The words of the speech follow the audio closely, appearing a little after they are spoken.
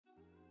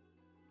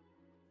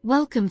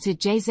Welcome to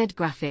JZ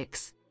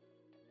Graphics.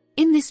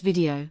 In this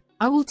video,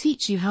 I will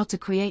teach you how to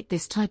create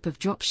this type of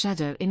drop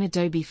shadow in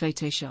Adobe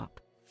Photoshop.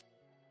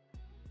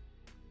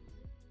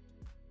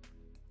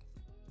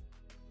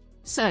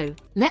 So,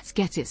 let's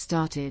get it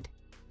started.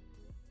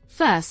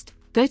 First,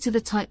 go to the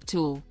Type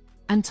tool,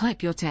 and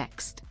type your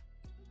text.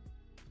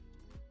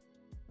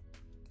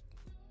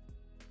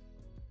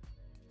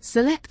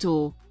 Select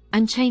all,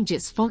 and change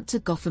its font to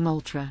Gotham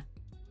Ultra.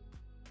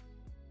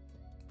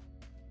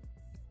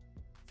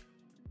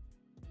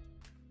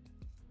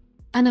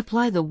 And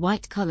apply the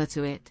white color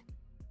to it.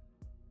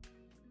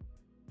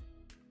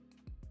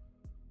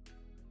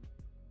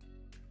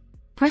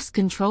 Press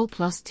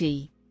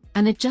Ctrl+T,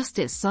 and adjust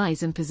its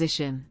size and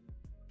position.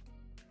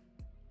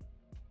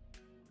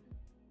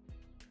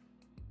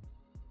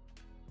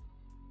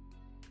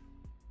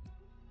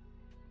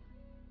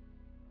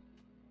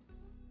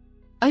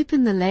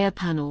 Open the Layer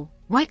panel,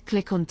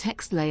 right-click on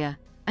Text Layer,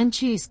 and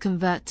choose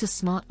Convert to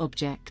Smart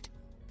Object.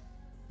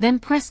 Then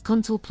press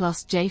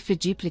Ctrl+J for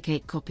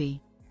Duplicate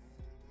Copy.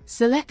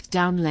 Select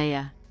Down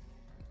Layer.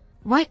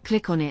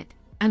 Right-click on it,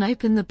 and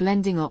open the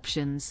blending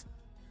options.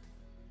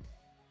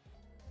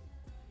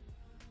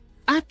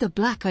 Add the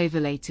black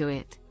overlay to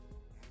it.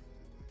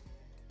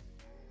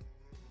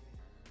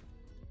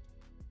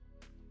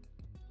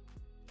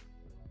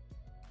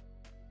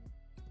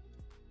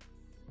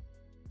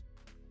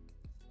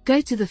 Go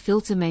to the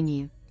Filter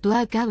menu,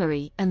 Blur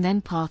Gallery, and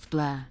then Path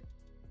Blur.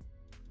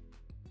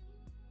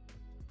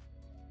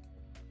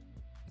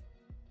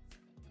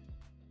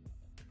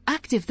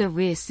 Active the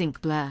Rear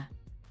Sync Blur.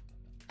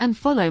 And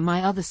follow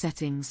my other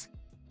settings.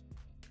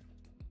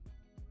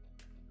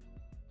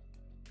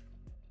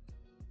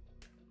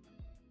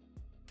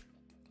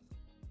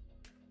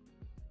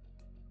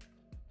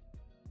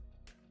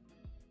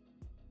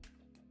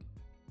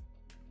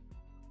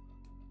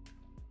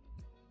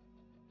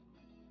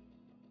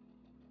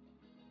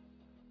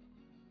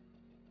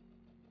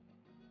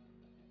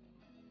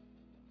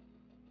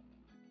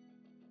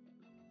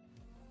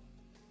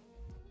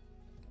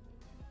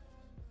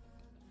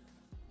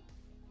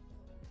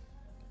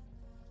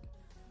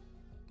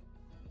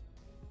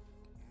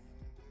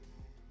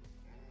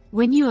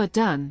 When you are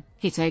done,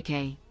 hit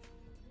OK.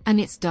 And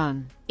it's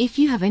done. If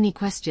you have any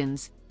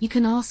questions, you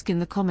can ask in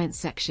the comment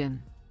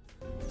section.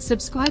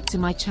 Subscribe to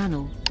my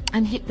channel,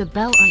 and hit the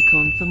bell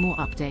icon for more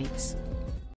updates.